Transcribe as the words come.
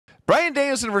Bryan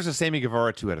Danielson versus Sammy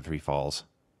Guevara, 2 out of 3 falls.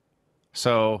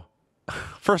 So,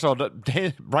 first of all,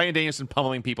 Bryan Danielson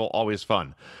pummeling people, always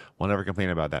fun. We'll never complain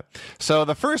about that. So,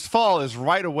 the first fall is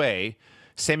right away.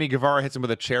 Sammy Guevara hits him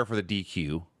with a chair for the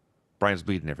DQ. Bryan's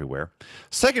bleeding everywhere.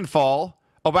 Second fall,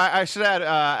 but I should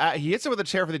add, he hits him with a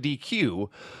chair for the DQ,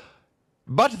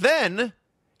 but then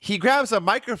he grabs a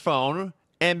microphone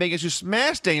and begins to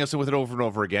smash Danielson with it over and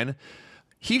over again.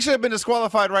 He should have been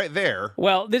disqualified right there.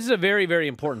 Well, this is a very, very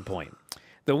important point.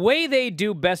 The way they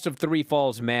do best of 3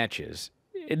 falls matches,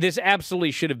 this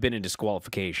absolutely should have been a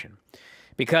disqualification.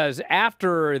 Because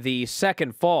after the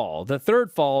second fall, the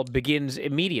third fall begins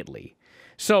immediately.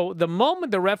 So the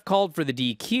moment the ref called for the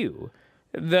DQ,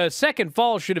 the second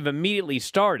fall should have immediately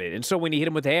started. And so when he hit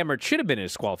him with the hammer, it should have been a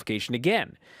disqualification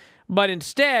again. But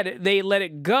instead, they let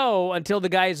it go until the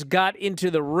guys got into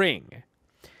the ring.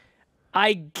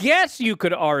 I guess you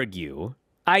could argue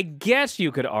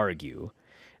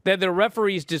that the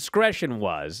referee's discretion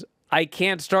was, I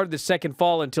can't start the second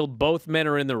fall until both men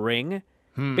are in the ring.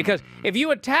 Because if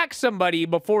you attack somebody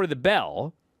before the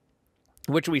bell,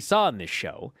 which we saw in this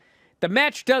show, the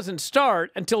match doesn't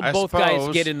start until both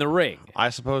guys get in the ring. I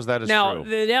suppose that is true. Now,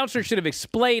 the announcer should have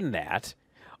explained that.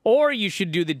 Or you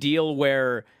should do the deal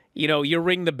where, you know, you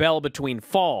ring the bell between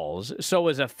falls, so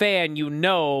as a fan, you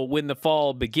know when the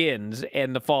fall begins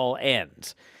and the fall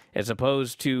ends, as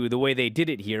opposed to the way they did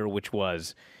it here, which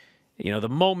was, you know, the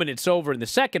moment it's over in the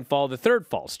second fall, the third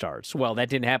fall starts. Well, that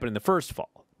didn't happen in the first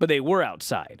fall, but they were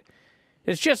outside.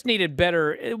 It's just needed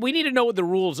better. We need to know what the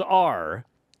rules are.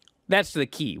 That's the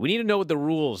key. We need to know what the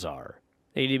rules are.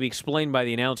 They need to be explained by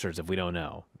the announcers if we don't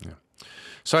know. Yeah.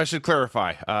 So I should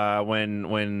clarify,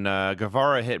 when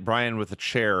Guevara hit Bryan with the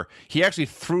chair, he actually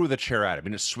threw the chair at him.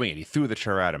 He didn't swing it. He threw the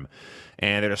chair at him.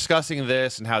 And they're discussing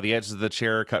this and how the edges of the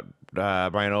chair cut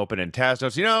Bryan open. And Taz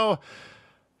notes, you know,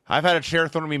 I've had a chair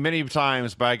thrown at me many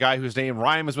times by a guy whose name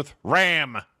rhymes with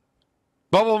Ram.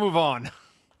 But we'll move on.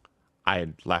 I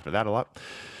had laughed at that a lot.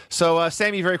 So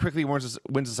Sammy very quickly wins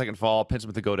the second fall, pins him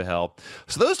with the go to hell.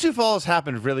 So those 2 falls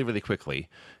happened really, really quickly.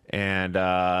 And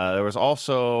there was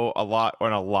also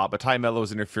but Ty Mello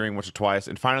was interfering once or twice.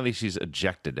 And finally, she's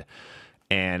ejected.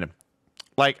 And,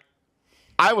 like,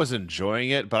 I was enjoying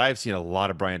it, but I've seen a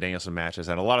lot of Bryan Danielson matches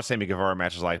and a lot of Sammy Guevara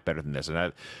matches I like better than this.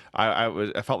 And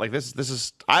I felt like this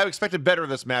is I expected better of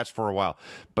this match for a while.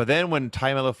 But then when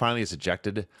Ty Mello finally is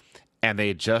ejected and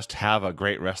they just have a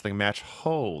great wrestling match,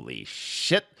 holy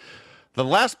shit. The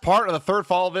last part of the third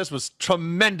fall of this was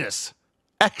tremendous.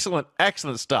 Excellent,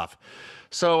 excellent stuff.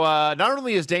 So not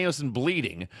only is Danielson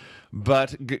bleeding,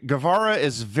 but Guevara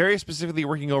is very specifically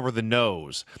working over the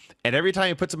nose. And every time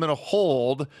he puts him in a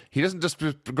hold, he doesn't just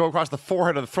go across the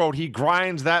forehead or the throat. He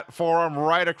grinds that forearm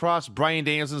right across Bryan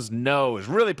Danielson's nose.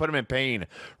 Really put him in pain.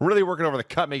 Really working over the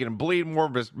cut, making him bleed more,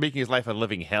 making his life a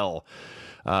living hell.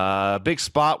 Big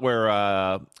spot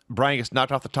where Bryan gets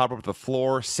knocked off the top rope to the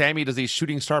floor. Sammy does a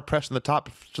shooting star press from the top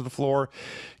to the floor,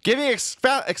 giving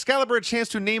Excalibur a chance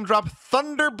to name drop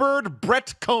Thunderbird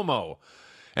Brett Como.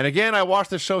 And again, I watched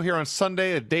this show here on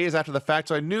Sunday, the days after the fact,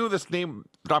 so I knew this name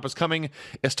drop was coming.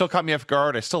 It still caught me off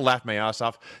guard. I still laughed my ass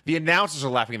off. The announcers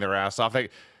are laughing their ass off.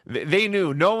 They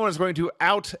knew no one was going to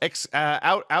out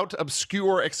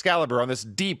obscure Excalibur on this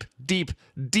deep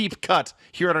cut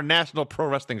here at our National Pro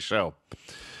Wrestling show.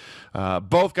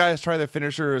 Both guys try their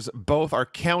finishers. Both are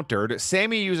countered.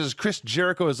 Sammy uses Chris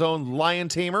Jericho's own Lion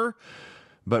Tamer,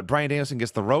 but Bryan Danielson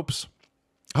gets the ropes.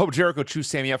 I hope Jericho chews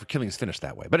Sammy out for killing his finish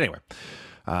that way. But anyway,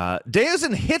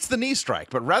 Danielson hits the knee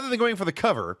strike, but rather than going for the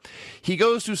cover, he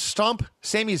goes to stomp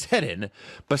Sammy's head in,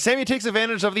 but Sammy takes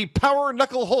advantage of the power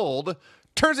knuckle hold,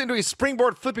 turns into a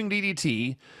springboard flipping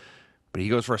DDT, but he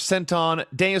goes for a senton.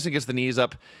 Danielson gets the knees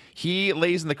up. He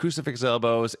lays in the crucifix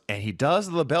elbows, and he does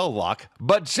the label lock,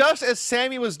 but just as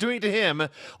Sammy was doing to him,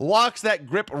 locks that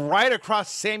grip right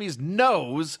across Sammy's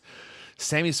nose.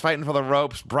 Sammy's fighting for the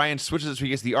ropes. Bryan switches it so he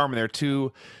gets the arm in there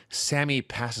too. Sammy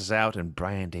passes out, and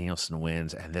Bryan Danielson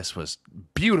wins, and this was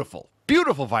beautiful.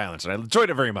 Beautiful violence, and I enjoyed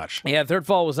it very much. Yeah, third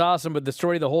fall was awesome, but the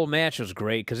story of the whole match was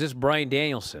great, because this Bryan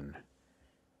Danielson,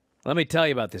 let me tell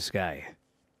you about this guy.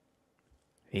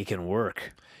 He can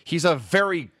work. He's a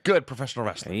very good professional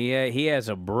wrestler. He has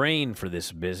a brain for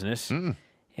this business.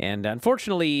 And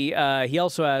unfortunately, he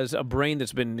also has a brain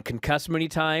that's been concussed many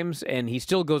times, and he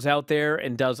still goes out there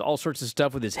and does all sorts of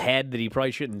stuff with his head that he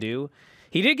probably shouldn't do.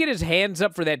 He did get his hands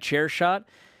up for that chair shot.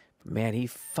 Man, he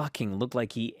fucking looked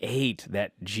like he ate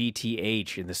that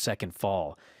GTH in the second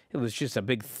fall. It was just a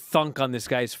big thunk on this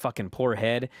guy's fucking poor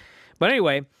head. But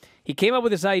anyway, he came up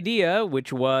with this idea,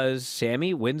 which was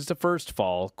Sammy wins the first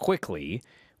fall quickly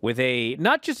with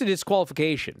not just a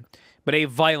disqualification, but a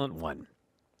violent one.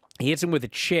 He hits him with a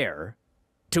chair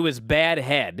to his bad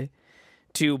head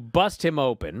to bust him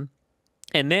open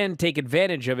and then take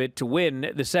advantage of it to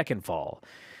win the second fall.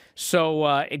 So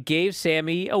it gave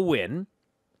Sammy a win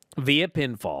via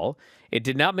pinfall. It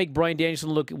did not make Bryan Danielson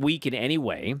look weak in any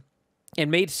way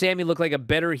and made Sammy look like a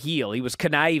better heel. He was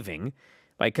conniving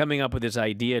by coming up with this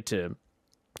idea to,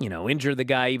 injure the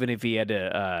guy even if he had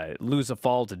to lose a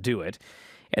fall to do it.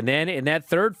 And then in that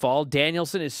third fall,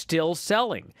 Danielson is still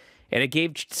selling. And it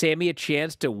gave Sammy a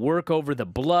chance to work over the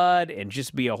blood and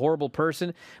just be a horrible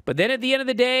person. But then at the end of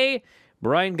the day,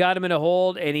 Bryan got him in a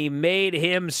hold, and he made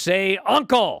him say,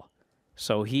 "Uncle!"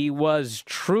 So he was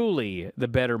truly the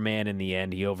better man in the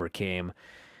end. He overcame.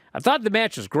 I thought the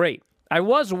match was great. I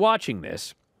was watching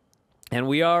this, and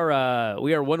we are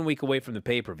 1 week away from the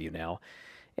pay-per-view now.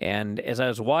 And as I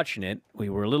was watching it, we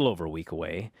were a little over a week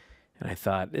away, and I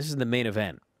thought, this is the main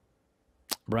event.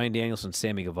 Bryan Danielson,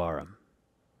 Sammy Guevara.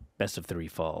 Best of 3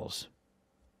 falls.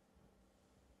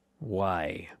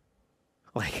 Why?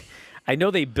 Like, I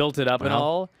know they built it up and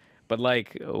all, but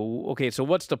okay, so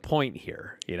what's the point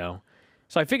here,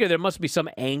 So I figured there must be some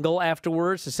angle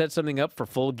afterwards to set something up for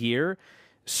Full Gear.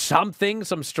 Some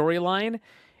storyline.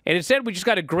 And instead, we just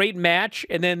got a great match,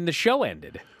 and then the show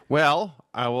ended. Well,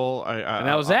 and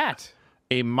that was that.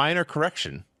 A minor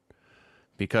correction,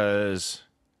 because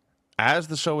as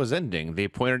the show was ending, they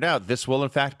pointed out this will, in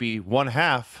fact, be one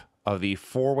half of the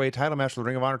 4-way title match for the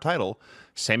Ring of Honor title.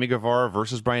 Sammy Guevara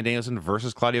versus Bryan Danielson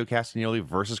versus Claudio Castagnoli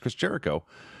versus Chris Jericho,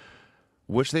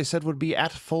 which they said would be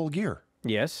at Full Gear.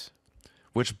 Yes.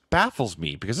 Which baffles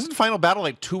me, because isn't Final Battle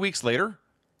like 2 weeks later?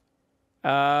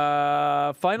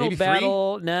 Final Maybe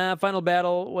Battle. 3? Nah, Final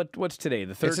Battle. What's today?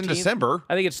 The 13th? It's in December.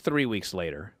 I think it's 3 weeks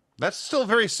later. That's still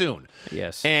very soon.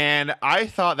 Yes. And I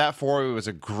thought that 4-way was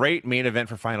a great main event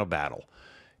for Final Battle.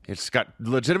 It's got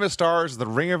legitimate stars, the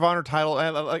Ring of Honor title,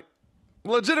 and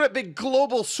legitimate big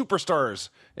global superstars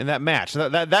in that match.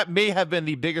 That may have been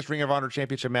the biggest Ring of Honor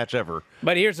championship match ever.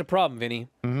 But here's the problem, Vinny.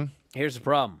 Mm-hmm. Here's the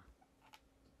problem.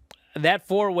 That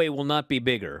 4-way will not be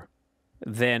bigger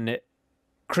than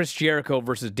Chris Jericho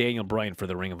versus Daniel Bryan for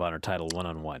the Ring of Honor title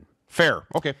one-on-one. Fair.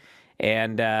 Okay.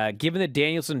 And given that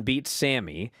Danielson beat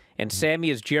Sammy, and Sammy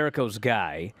is Jericho's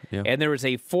guy, and there is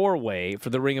a 4-way for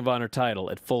the Ring of Honor title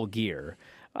at Full Gear,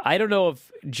 I don't know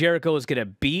if Jericho is going to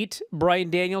beat Bryan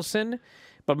Danielson,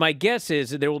 but my guess is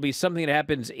that there will be something that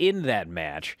happens in that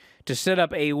match to set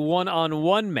up a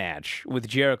one-on-one match with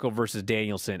Jericho versus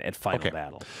Danielson at Final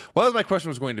Battle. Well, that's my question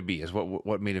was going to be, is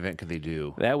what main event could they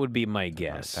do? That would be my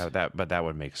guess. But that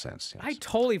would make sense. Yes. I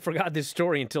totally forgot this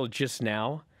story until just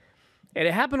now. And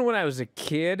it happened when I was a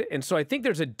kid, and so I think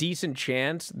there's a decent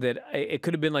chance that it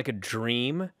could have been like a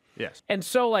dream. Yes. And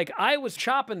so, I was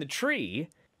chopping the tree,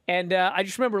 and I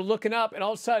just remember looking up, and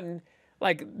all of a sudden,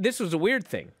 this was a weird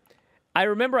thing. I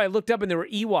remember I looked up, and there were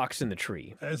Ewoks in the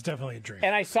tree. That's definitely a dream.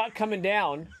 And I saw it coming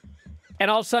down, and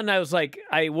all of a sudden, I was like,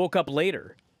 I woke up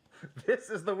later. This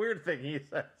is the weird thing he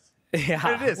says.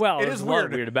 Yeah. It is. Well, it there's is a lot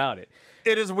weird. weird about it.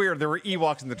 It is weird. There were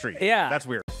Ewoks in the tree. Yeah. That's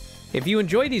weird. If you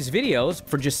enjoy these videos,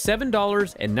 for just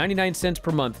 $7.99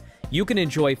 per month, you can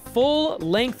enjoy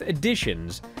full-length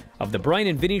editions of The Bryan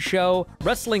and Vinny Show,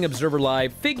 Wrestling Observer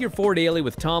Live, Figure 4 Daily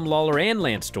with Tom Lawler and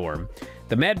Lance Storm,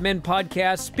 the Mad Men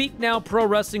Podcast, Speak Now Pro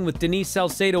Wrestling with Denise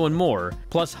Salcedo, and more,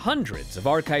 plus hundreds of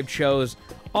archived shows,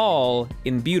 all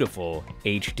in beautiful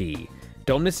HD.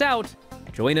 Don't miss out.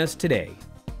 Join us today.